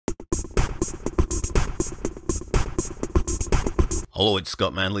Hello, it's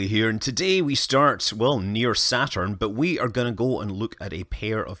Scott Manley here, and today we start, well, near Saturn, but we are going to go and look at a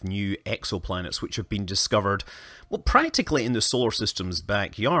pair of new exoplanets which have been discovered, well, practically in the solar system's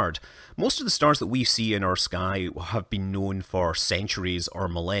backyard. Most of the stars that we see in our sky have been known for centuries or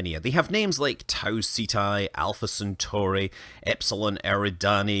millennia. They have names like Tau Ceti, Alpha Centauri, Epsilon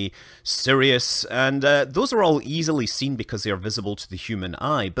Eridani, Sirius, and those are all easily seen because they are visible to the human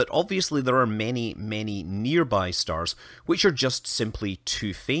eye, but obviously there are many nearby stars which are just simply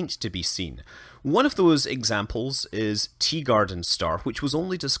too faint to be seen. One of those examples is Teegarden star, which was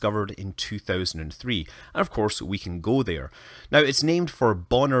only discovered in 2003, and of course we can go there. Now it's named for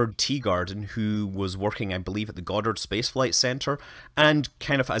Bonnard Teegarden, who was working, I believe, at the Goddard Space Flight Center, and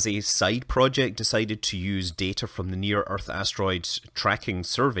kind of as a side project decided to use data from the Near-Earth Asteroid Tracking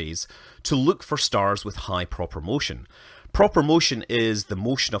Surveys to look for stars with high proper motion. Proper motion is the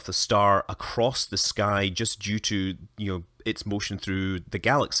motion of the star across the sky just due to, its motion through the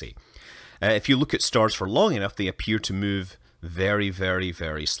galaxy. If you look at stars for long enough, they appear to move very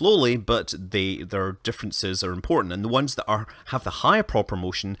slowly, but their differences are important, and the ones that have the higher proper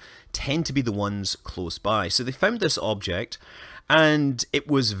motion tend to be the ones close by. So they found this object, and it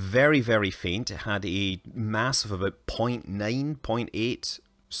was very faint. It had a mass of about 0.9, 0.8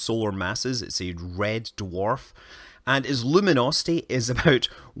 solar masses. It's a red dwarf, and its luminosity is about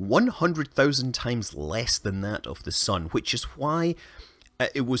 100,000 times less than that of the Sun, which is why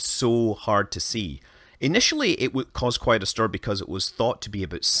it was so hard to see. Initially, it would cause quite a stir because it was thought to be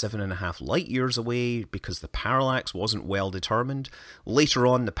about 7.5 light years away because the parallax wasn't well determined. Later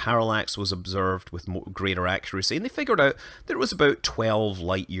on, the parallax was observed with greater accuracy, and they figured out that it was about 12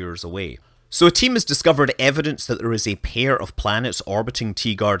 light years away. So a team has discovered evidence that there is a pair of planets orbiting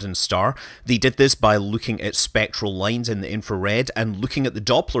Teegarden star. They did this by looking at spectral lines in the infrared and looking at the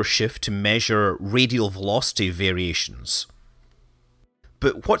Doppler shift to measure radial velocity variations.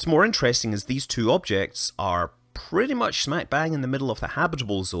 But what's more interesting is these two objects are pretty much smack bang in the middle of the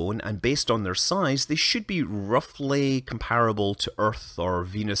habitable zone, and based on their size, they should be roughly comparable to Earth or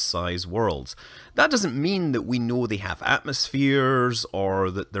Venus-sized worlds. That doesn't mean that we know they have atmospheres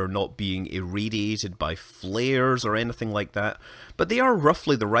or that they're not being irradiated by flares or anything like that, but they are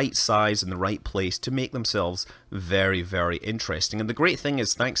roughly the right size and the right place to make themselves very interesting. And the great thing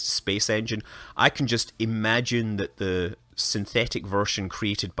is, thanks to Space Engine, I can just imagine that the synthetic version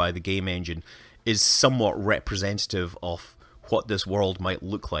created by the game engine is somewhat representative of what this world might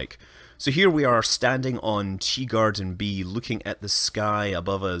look like. So here we are standing on Teegarden B, looking at the sky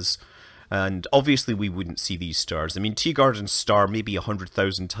above us, and obviously we wouldn't see these stars. I mean, Teegarden star may be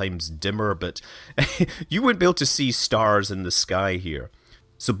 100,000 times dimmer, but you wouldn't be able to see stars in the sky here.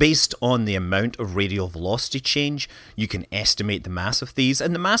 So based on the amount of radial velocity change, you can estimate the mass of these,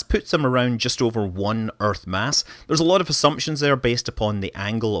 and the mass puts them around just over 1 Earth mass. There's a lot of assumptions there based upon the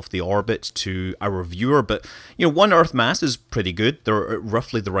angle of the orbit to our viewer, but 1 Earth mass is pretty good. They're at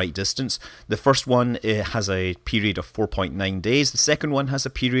roughly the right distance. The first one has a period of 4.9 days. The second one has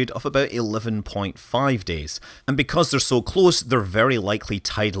a period of about 11.5 days. And because they're so close, they're very likely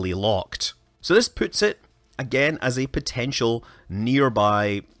tidally locked. So this puts it again as a potential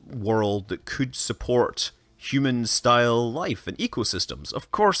nearby world that could support human-style life and ecosystems.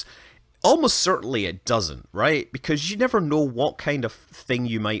 Of course, almost certainly it doesn't, right? Because you never know what kind of thing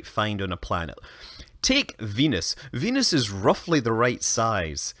you might find on a planet. Take Venus. Venus is roughly the right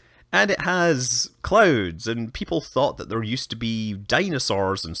size, and it has clouds, and people thought that there used to be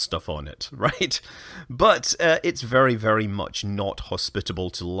dinosaurs and stuff on it, right? But it's very much not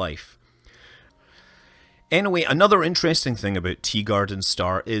hospitable to life. Anyway, another interesting thing about Teegarden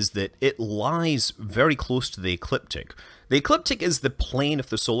star is that it lies very close to the ecliptic. The ecliptic is the plane of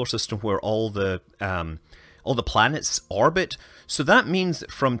the solar system where all the planets orbit. So that means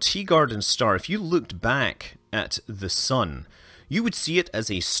that from Teegarden star, if you looked back at the Sun, you would see it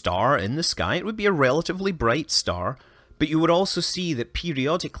as a star in the sky. It would be a relatively bright star, but you would also see that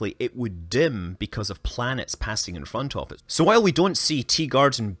periodically it would dim because of planets passing in front of it. So while we don't see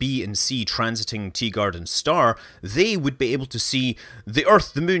Teegarden B and C transiting Teegarden star, they would be able to see the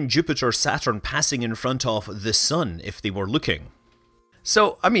Earth, the Moon, Jupiter, Saturn passing in front of the Sun if they were looking.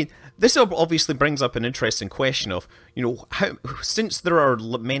 So, I mean, this obviously brings up an interesting question of, since there are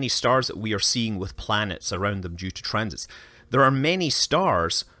many stars that we are seeing with planets around them due to transits, there are many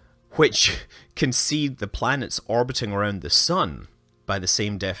stars which can see the planets orbiting around the Sun by the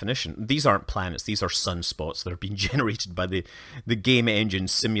same definition. These aren't planets, these are sunspots that are being generated by the game engine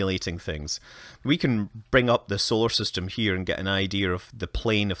simulating things. We can bring up the solar system here and get an idea of the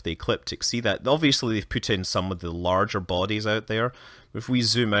plane of the ecliptic. See that? Obviously they've put in some of the larger bodies out there. If we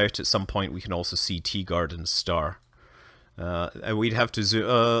zoom out at some point, we can also see Teegarden star. And we'd have to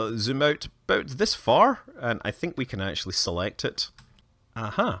zoom out about this far, and I think we can actually select it.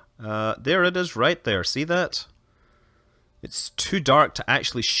 There it is right there. See that? It's too dark to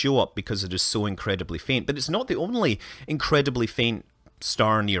actually show up because it is so incredibly faint, but it's not the only incredibly faint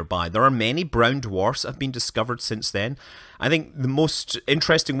star nearby. There are many brown dwarfs that have been discovered since then. I think the most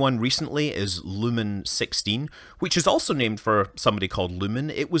interesting one recently is Lumen 16, which is also named for somebody called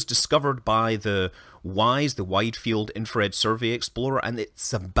Lumen. It was discovered by the WISE, the Wide Field Infrared Survey Explorer, and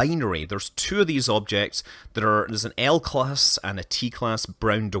it's a binary. There's two of these objects. There's an L-class and a T-class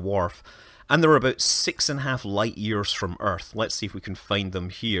brown dwarf, and they're about 6.5 light years from Earth. Let's see if we can find them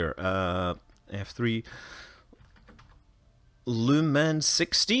here. F3... Lumen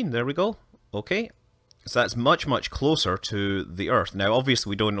 16, there we go. Okay, so that's much, much closer to the Earth. Now, obviously,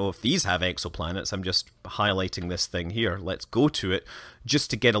 we don't know if these have exoplanets. I'm just highlighting this thing here. Let's go to it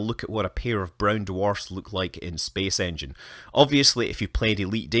just to get a look at what a pair of brown dwarfs look like in Space Engine. Obviously, if you played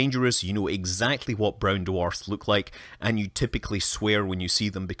Elite Dangerous, you know exactly what brown dwarfs look like, and you typically swear when you see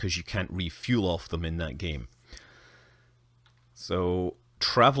them because you can't refuel off them in that game. So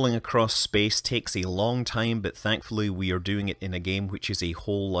traveling across space takes a long time, but thankfully we are doing it in a game which is a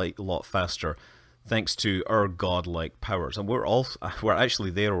whole lot faster, thanks to our godlike powers. And we're actually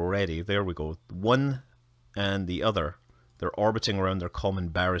there already. There we go. One and the other, they're orbiting around their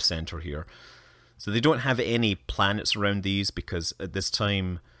common barycenter here. So they don't have any planets around these because at this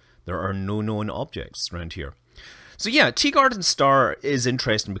time there are no known objects around here. So yeah, Teegarden star is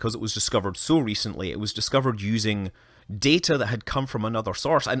interesting because it was discovered so recently. It was discovered using data that had come from another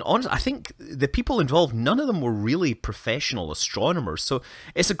source, and honestly, I think the people involved, none of them were really professional astronomers. So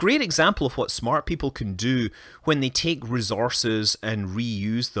it's a great example of what smart people can do when they take resources and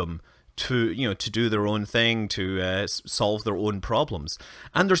reuse them to, you know, to do their own thing, to solve their own problems.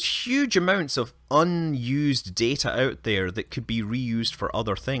 And there's huge amounts of unused data out there that could be reused for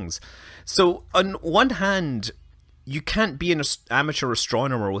other things. So on one hand, you can't be an amateur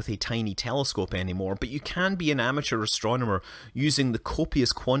astronomer with a tiny telescope anymore, but you can be an amateur astronomer using the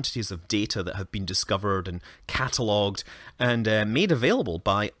copious quantities of data that have been discovered and catalogued and made available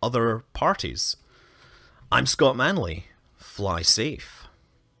by other parties. I'm Scott Manley. Fly safe.